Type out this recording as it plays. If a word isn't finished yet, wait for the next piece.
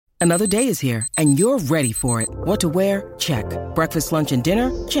Another day is here, and you're ready for it. What to wear? Check. Breakfast, lunch, and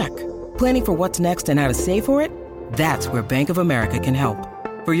dinner? Check. Planning for what's next and how to save for it? That's where Bank of America can help.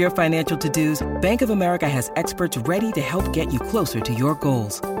 For your financial to-dos, Bank of America has experts ready to help get you closer to your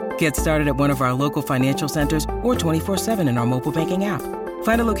goals. Get started at one of our local financial centers or 24/7 in our mobile banking app.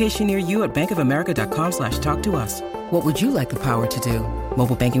 Find a location near you at bankofamerica.com/talktous. What would you like the power to do?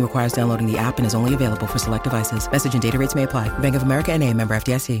 Mobile banking requires downloading the app and is only available for select devices. Message and data rates may apply. Bank of America N.A., member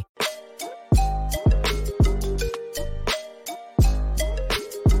FDIC.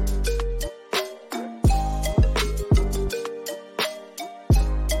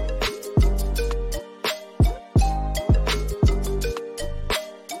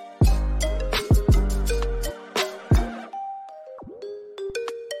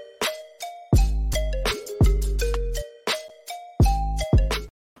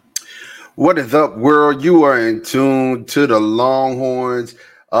 What is up, world? You are in tune to the Longhorns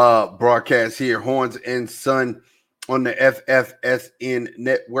broadcast here, Hornz and Son on the FFSN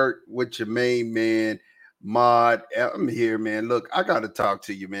network with your main man, Mod. I'm here, man. Look, I got to talk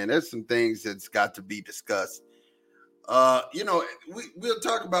to you, man. There's some things that's got to be discussed. We'll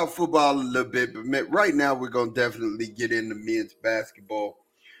talk about football a little bit, but right now we're going to definitely get into men's basketball.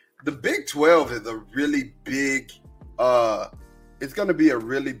 The Big 12 is a really big it's going to be a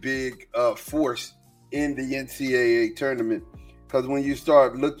really big force in the NCAA tournament, because when you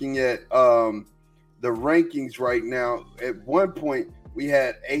start looking at the rankings right now, at one point we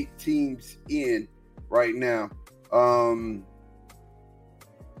had 8 teams in right now. At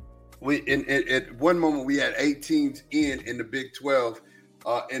one moment we had 8 teams in the Big 12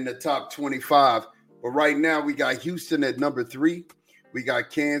 in the top 25. But right now we got Houston at number 3. We got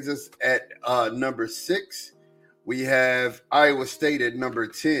Kansas at number 6. We have Iowa State at number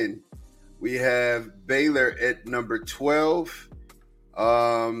 10. We have Baylor at number 12.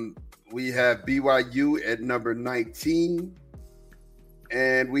 We have BYU at number 19.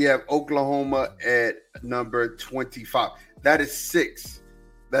 And we have Oklahoma at number 25. That is 6.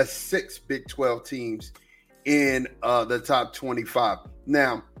 That's 6 Big 12 teams in the top 25.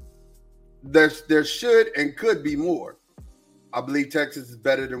 Now, there should and could be more. I believe Texas is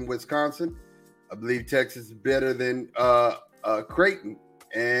better than Wisconsin. I believe Texas is better than Creighton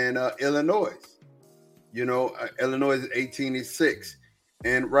and Illinois. Illinois is 18-6.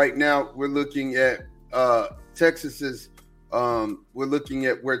 And right now we're looking at Texas's we're looking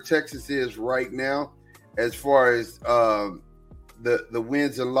at where Texas is right now as far as the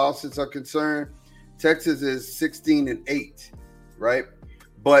wins and losses are concerned. Texas is 16-8, right?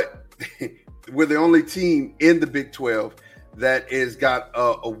 But we're the only team in the Big 12 that has got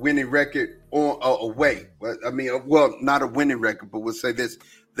a winning record on away. Well, not a winning record, but we'll say this: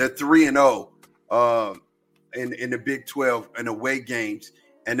 they're 3-0 in the Big 12 in away games,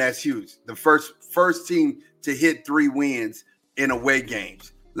 and that's huge. The first team to hit 3 wins in away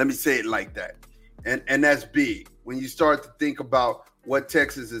games. Let me say it like that, and that's big. When you start to think about what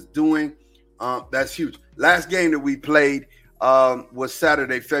Texas is doing, that's huge. Last game that we played was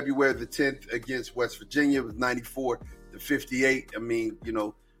Saturday, February the 10th against West Virginia. It was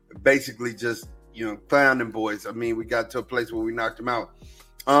 94-58. Basically just, clowning boys. We got to a place where we knocked them out.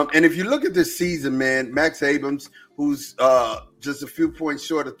 And if you look at this season, man, Max Abrams, who's just a few points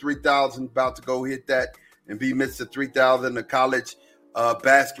short of 3,000, about to go hit that and be Mr. 3,000, the college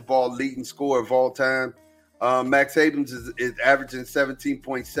basketball leading scorer of all time. Max Abrams is averaging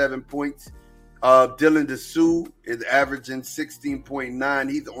 17.7 points. Dylan DeSue is averaging 16.9.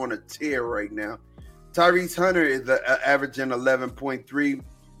 He's on a tear right now. Tyrese Hunter is averaging 11.3.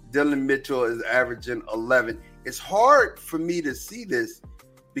 Dylan Mitchell is averaging 11. It's hard for me to see this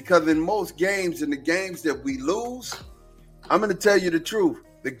because in most games, in the games that we lose, I'm going to tell you the truth.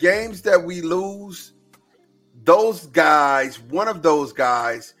 The games that we lose, those guys, one of those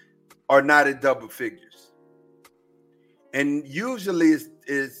guys are not in double figures. And usually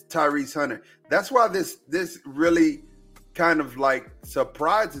it's Tyrese Hunter. That's why this really kind of like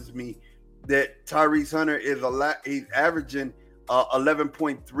surprises me that Tyrese Hunter he's averaging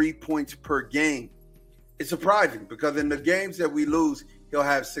 11.3 points per game. It's surprising because in the games that we lose, he'll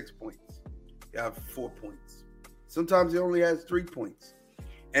have 6 points. He'll have 4 points. Sometimes he only has 3 points.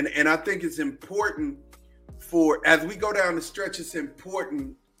 And I think it's important as we go down the stretch, it's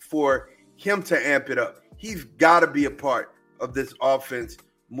important for him to amp it up. He's got to be a part of this offense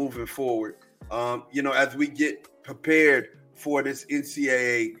moving forward. As we get prepared for this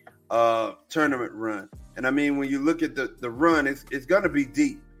NCAA tournament run. And when you look at the run, it's going to be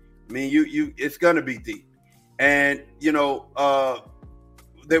deep. It's going to be deep. And I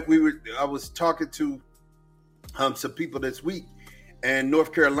was talking to some people this week, and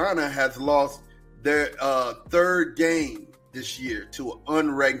North Carolina has lost their third game this year to an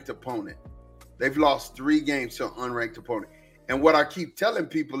unranked opponent. They've lost 3 games to an unranked opponent. And what I keep telling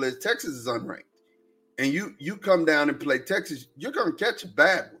people is Texas is unranked. And you come down and play Texas, you're going to catch a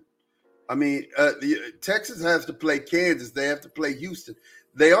bad one. I mean, Texas has to play Kansas. They have to play Houston.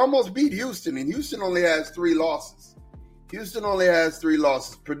 They almost beat Houston, and Houston only has 3 losses.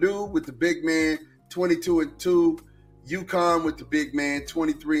 Purdue with the big man, 22-2. UConn with the big man,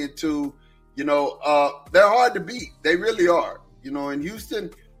 23-2. You know, they're hard to beat. They really are. You know, and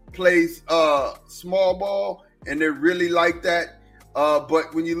Houston plays small ball, and they're really like that.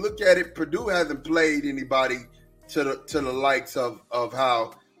 But when you look at it, Purdue hasn't played anybody to the likes of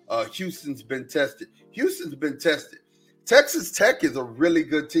how Houston's been tested. Texas Tech is a really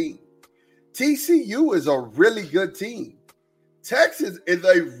good team. TCU is a really good team. Texas is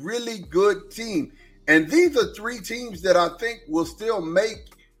a really good team. And these are 3 teams that I think will still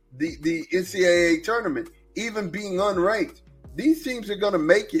make the NCAA tournament, even being unranked. These teams are going to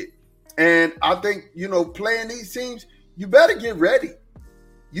make it. And I think, you know, playing these teams, you better get ready.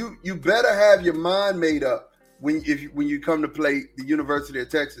 You better have your mind made up when you come to play the University of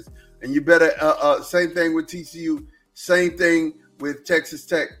Texas. And you better, same thing with TCU, same thing with Texas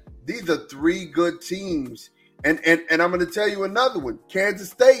Tech. These are 3 good teams. And I'm going to tell you another one. Kansas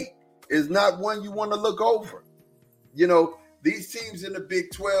State is not one you want to look over. You know, these teams in the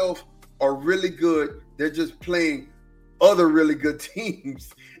Big 12 are really good. They're just playing other really good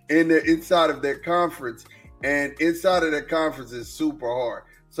teams inside of their conference. And inside of their conference is super hard.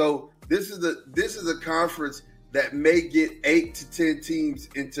 So this is a conference that may get 8 to 10 teams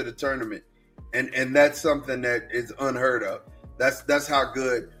into the tournament. And that's something that is unheard of. That's how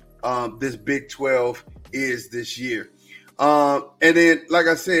good this Big 12 is this year. And then, like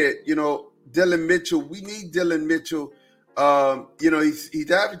I said, you know, Dylan Mitchell, we need Dylan Mitchell. You know,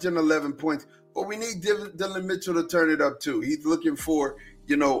 he's averaging 11 points, but we need Dylan Mitchell to turn it up too. He's looking for,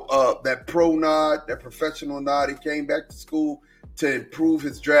 you know, that pro nod, that professional nod. He came back to school to improve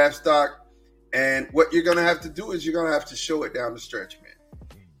his draft stock. And what you're going to have to do is you're going to have to show it down the stretch, man.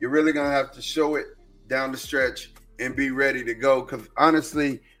 You're really going to have to show it down the stretch and be ready to go. Because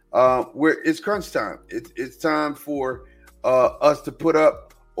honestly, it's crunch time. It's time for us to put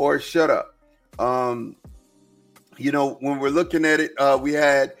up or shut up. You know, when we're looking at it, we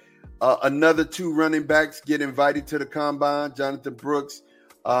had another 2 running backs get invited to the combine, Jonathan Brooks.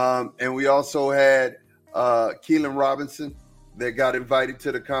 And we also had Keelan Robinson that got invited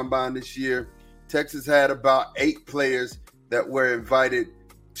to the combine this year. Texas had about 8 players that were invited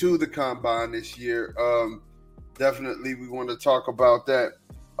to the combine this year. Definitely we want to talk about that.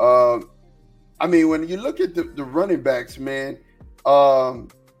 I mean, when you look at the running backs, man,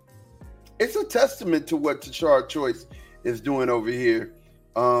 it's a testament to what Tashard Choice is doing over here.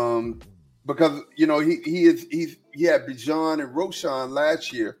 Because, you know, he had Bijan and Roshan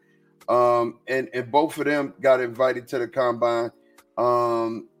last year. And both of them got invited to the combine.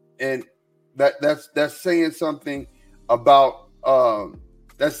 And that's saying something about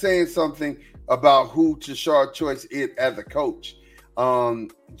who Tashard Choice is as a coach.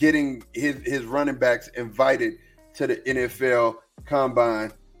 Getting his running backs invited to the NFL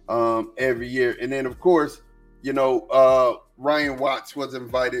combine every year. And then, of course, you know, Ryan Watts was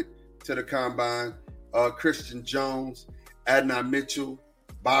invited to the combine. Christian Jones, Adnan Mitchell,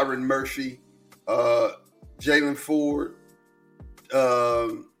 Byron Murphy, Jalen Ford,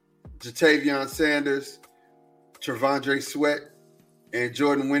 Jatavion Sanders, Trevondre Sweat, and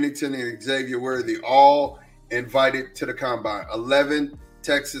Jordan Winnington and Xavier Worthy all invited to the combine. 11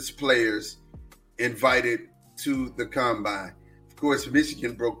 Texas players invited to the combine. Of course,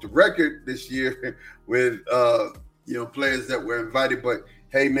 Michigan broke the record this year with players that were invited. But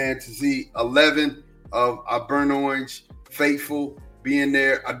hey, man, to see 11 of our Burn Orange faithful being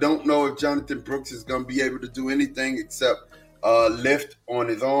there, I don't know if Jonathan Brooks is going to be able to do anything except lift on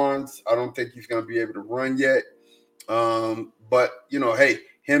his arms. I don't think he's going to be able to run yet. But you know, hey,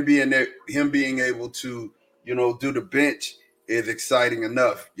 him being there, him being able to, you know, do the bench is exciting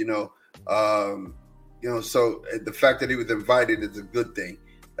enough. So the fact that he was invited is a good thing.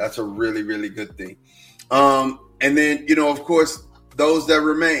 That's a really, really good thing. And then, you know, of course, those that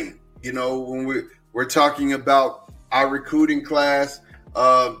remain, you know, when we're talking about our recruiting class,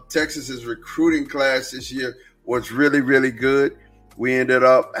 Texas's recruiting class this year was really, really good. We ended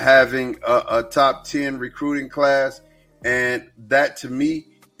up having a top 10 recruiting class. And that to me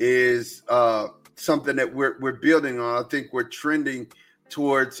is something that we're building on. I think we're trending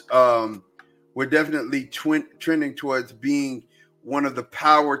towards, we're definitely trending towards being one of the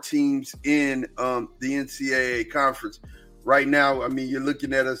power teams in the NCAA conference. right now, I mean, you're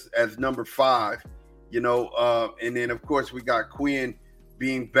looking at us as number 5, and then of course we got Quinn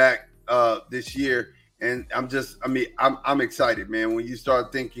being back this year, and I'm excited, man. When you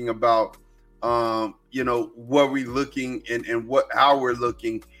start thinking about where we're looking and how we're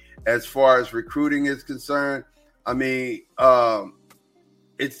looking as far as recruiting is concerned, I mean,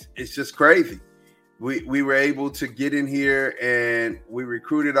 it's just crazy. We were able to get in here and we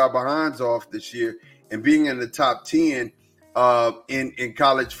recruited our behinds off this year, and being in the top 10 in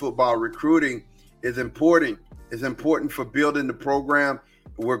college football recruiting is important. It's important for building the program.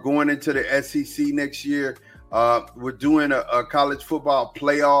 We're going into the SEC next year. We're doing a college football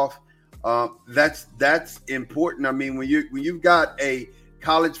playoff. That's important. I mean, when you've got a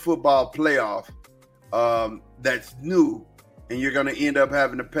college football playoff that's new, and you're going to end up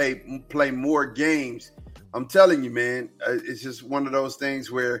having to play more games, I'm telling you, man, it's just one of those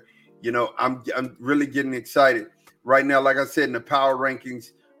things where, I'm really getting excited. Right now, like I said, in the power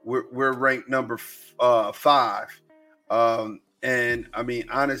rankings, we're ranked number 5. And I mean,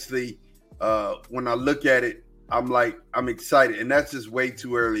 honestly, when I look at it, I'm excited. And that's just way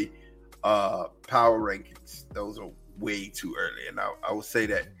too early. Power rankings, those are way too early. And I will say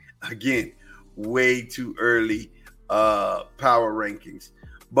that again, way too early. Power rankings.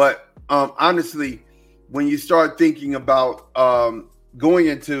 But honestly, when you start thinking about going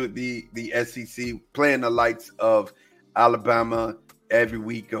into the SEC, playing the likes of Alabama every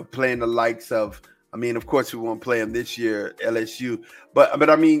week, or playing the likes of, I mean, of course we won't play them this year, LSU, but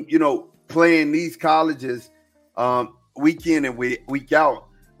I mean, playing these colleges week in and week out,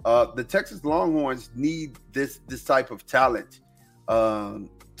 the Texas Longhorns need this type of talent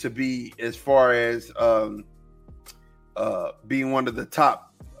to be, as far as being one of the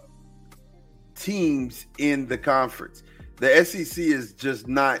top teams in the conference. The SEC is just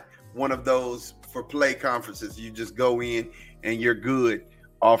not one of those for play conferences. You just go in and you're good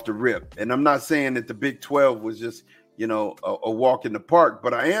off the rip. And I'm not saying that the Big 12 was just, a walk in the park,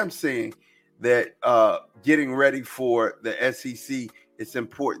 but I am saying that getting ready for the SEC, it's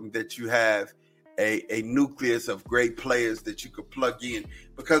important that you have a nucleus of great players that you could plug in,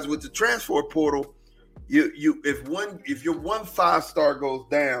 because with the transfer portal, if your 1 5-star goes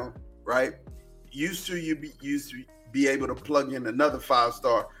down, right, used to be able to plug in another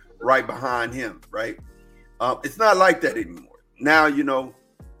 5-star right behind him, right? It's not like that anymore. Now,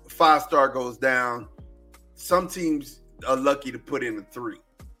 5-star goes down. Some teams are lucky to put in a 3,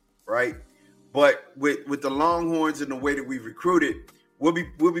 right? But with the Longhorns and the way that we recruited, we'll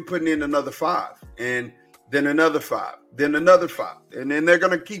be putting in another 5, and then another 5, then another 5, and then they're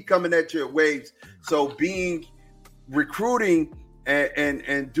going to keep coming at you at waves. So recruiting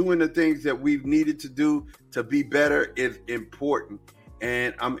and doing the things that we've needed to do to be better is important.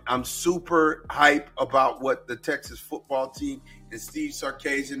 And I'm super hype about what the Texas football team and Steve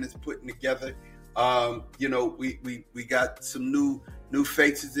Sarkisian is putting together. We got some new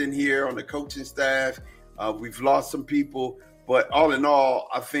faces in here on the coaching staff. We've lost some people, but all in all,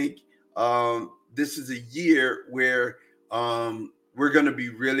 I think this is a year where we're going to be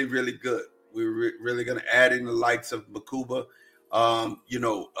really, really good. We're really going to add in the likes of Makuba,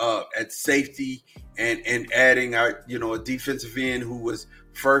 at safety, and adding our, a defensive end who was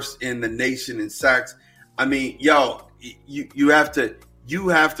first in the nation in sacks. I mean, you have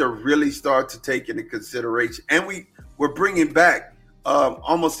to really start to take into consideration. And we're bringing back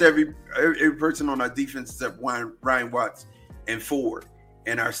almost every person on our defense except Ryan Watts and Ford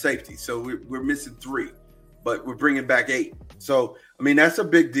and our safety. So we're missing 3, but we're bringing back 8. So, I mean, that's a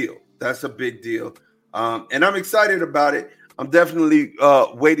big deal. That's a big deal. And I'm excited about it. I'm definitely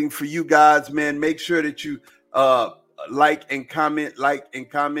waiting for you guys, man. Make sure that you like and comment, like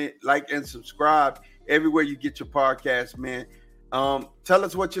and subscribe everywhere you get your podcast, man. Tell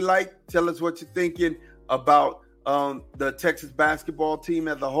us what you like. Tell us what you're thinking about the Texas basketball team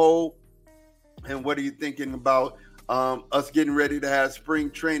as a whole. And what are you thinking about us getting ready to have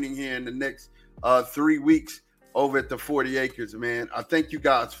spring training here in the next 3 weeks over at the 40 Acres, man. I thank you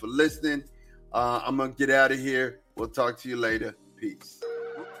guys for listening. I'm going to get out of here. We'll talk to you later. Peace.